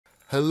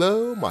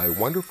Hello, my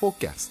wonderful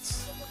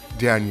guests.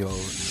 Daniel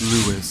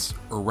Lewis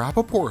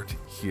Rappaport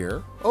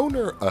here,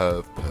 owner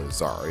of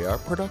Pazzaria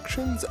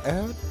Productions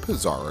and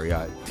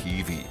Pazzaria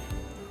TV.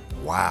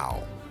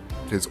 Wow,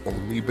 it has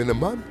only been a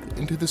month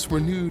into this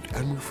renewed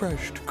and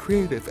refreshed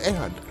creative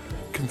and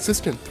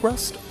consistent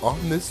thrust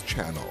on this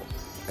channel,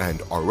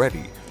 and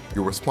already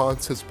your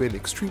response has been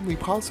extremely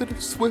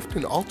positive, swift,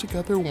 and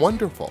altogether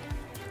wonderful.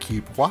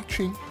 Keep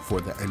watching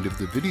for the end of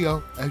the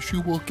video as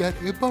you will get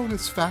a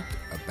bonus fact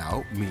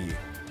about me.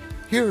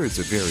 Here is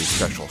a very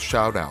special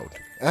shout out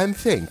and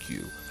thank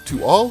you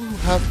to all who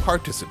have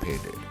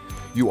participated.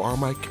 You are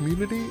my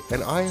community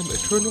and I am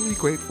eternally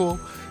grateful,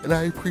 and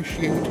I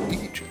appreciate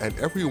each and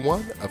every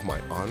one of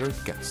my honored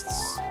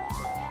guests.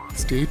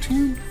 Stay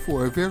tuned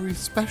for a very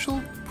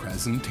special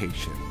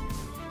presentation.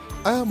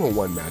 I am a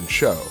one-man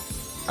show.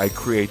 I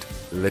create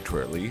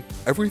literally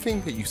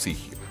everything that you see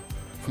here,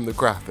 from the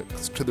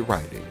graphics to the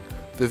writing,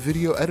 the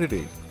video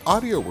editing,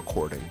 audio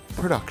recording,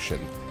 production,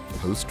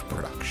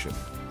 post-production,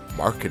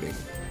 marketing,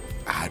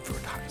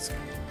 advertising,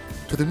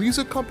 to the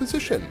music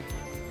composition,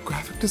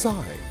 graphic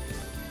design,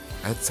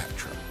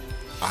 etc.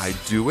 I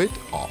do it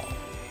all.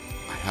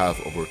 I have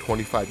over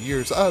 25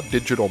 years of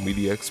digital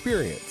media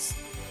experience.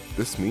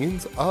 This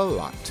means a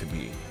lot to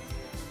me.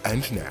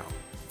 And now,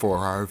 for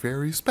our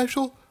very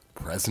special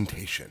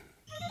presentation.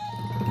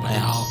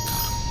 Welcome.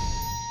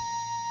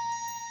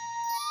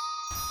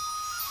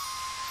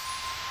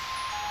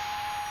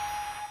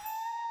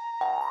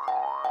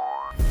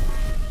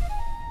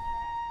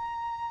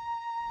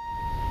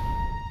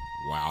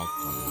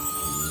 Welcome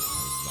to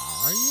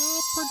Pazzaria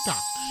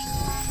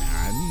Productions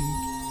and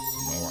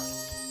North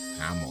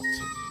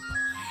Hamilton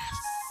Press.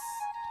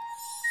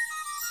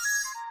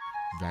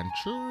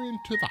 Venture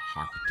into the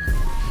heart of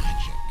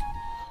magic.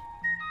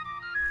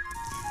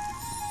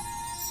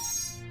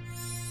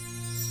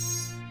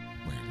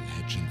 Where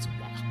legends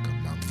walk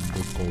among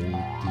the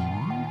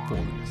golden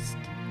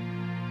forest.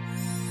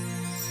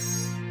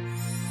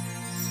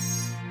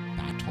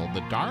 Battle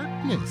the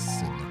darkness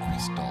in the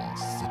crystal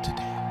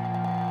citadel.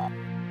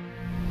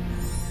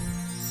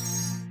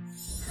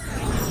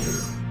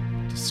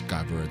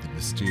 Discover the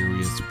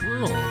mysterious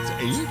world's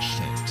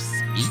ancient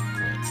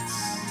secrets.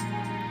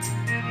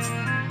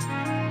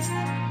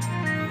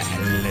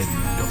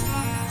 Elyndor.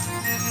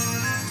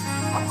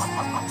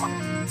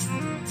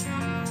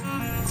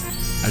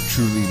 A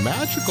truly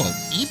magical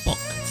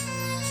ebook.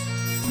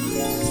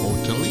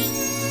 Totally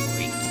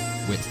free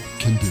with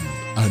Kindle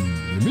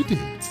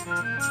Unlimited.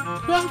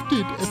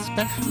 Crafted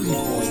especially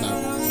for the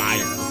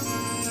Fire?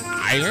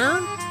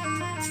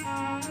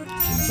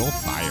 Kindle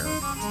Fire.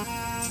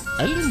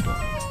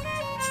 Elyndor.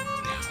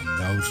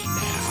 Download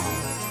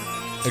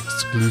now.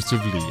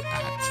 Exclusively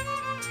at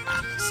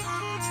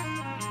Amazon.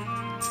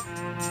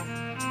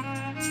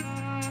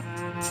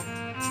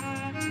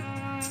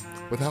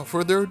 Without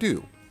further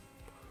ado,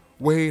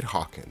 Wade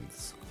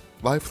Hawkins,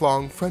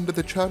 lifelong friend of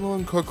the channel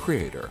and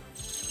co-creator.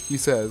 He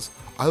says,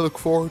 I look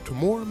forward to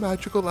more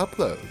magical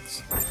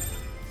uploads.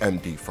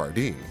 MD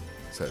Fardine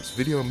says,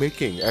 video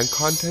making and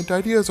content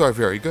ideas are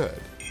very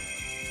good.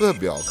 The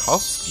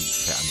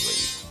Bielkowski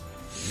family.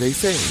 They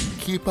say,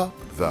 keep up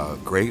the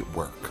great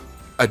work.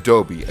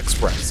 Adobe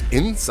Express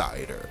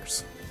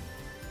Insiders.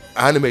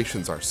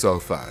 Animations are so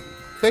fun.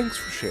 Thanks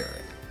for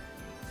sharing.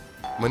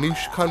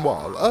 Manish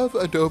Kanwal of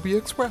Adobe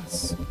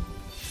Express.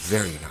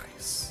 Very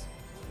nice.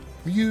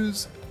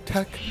 Muse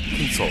Tech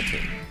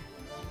Consulting.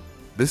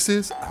 This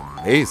is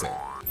amazing.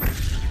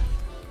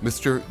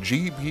 Mr.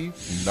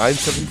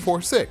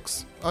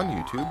 GB9746 on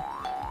YouTube.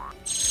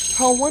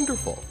 How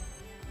wonderful.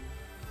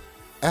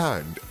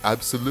 And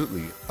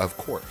absolutely, of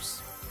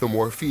course, the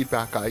more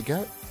feedback I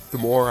get, the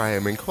more I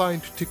am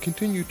inclined to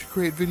continue to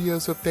create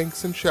videos of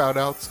thanks and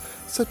shoutouts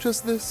such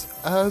as this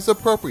as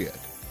appropriate.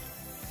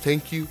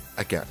 Thank you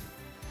again.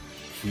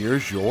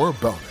 Here's your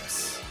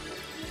bonus.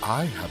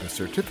 I have a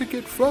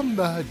certificate from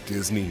the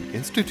Disney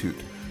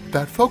Institute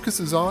that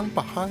focuses on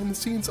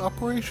behind-the-scenes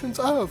operations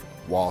of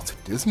Walt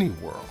Disney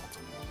World.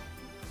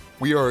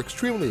 We are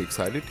extremely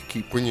excited to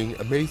keep bringing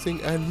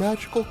amazing and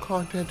magical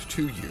content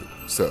to you,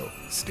 so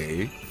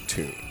stay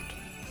tuned.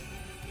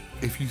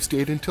 If you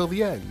stayed until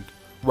the end,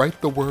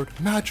 write the word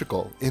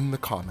magical in the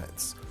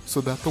comments so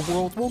that the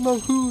world will know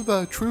who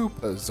the true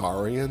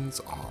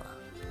Pazzarians are.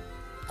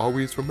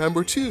 Always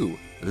remember to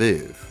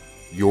live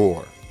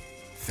your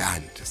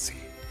fantasy.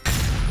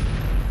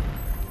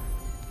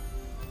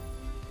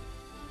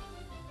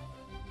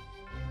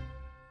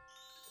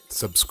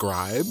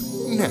 Subscribe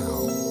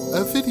now,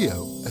 a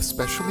video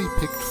especially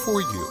picked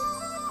for you.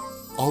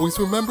 Always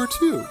remember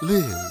to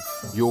live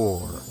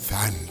your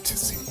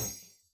fantasy.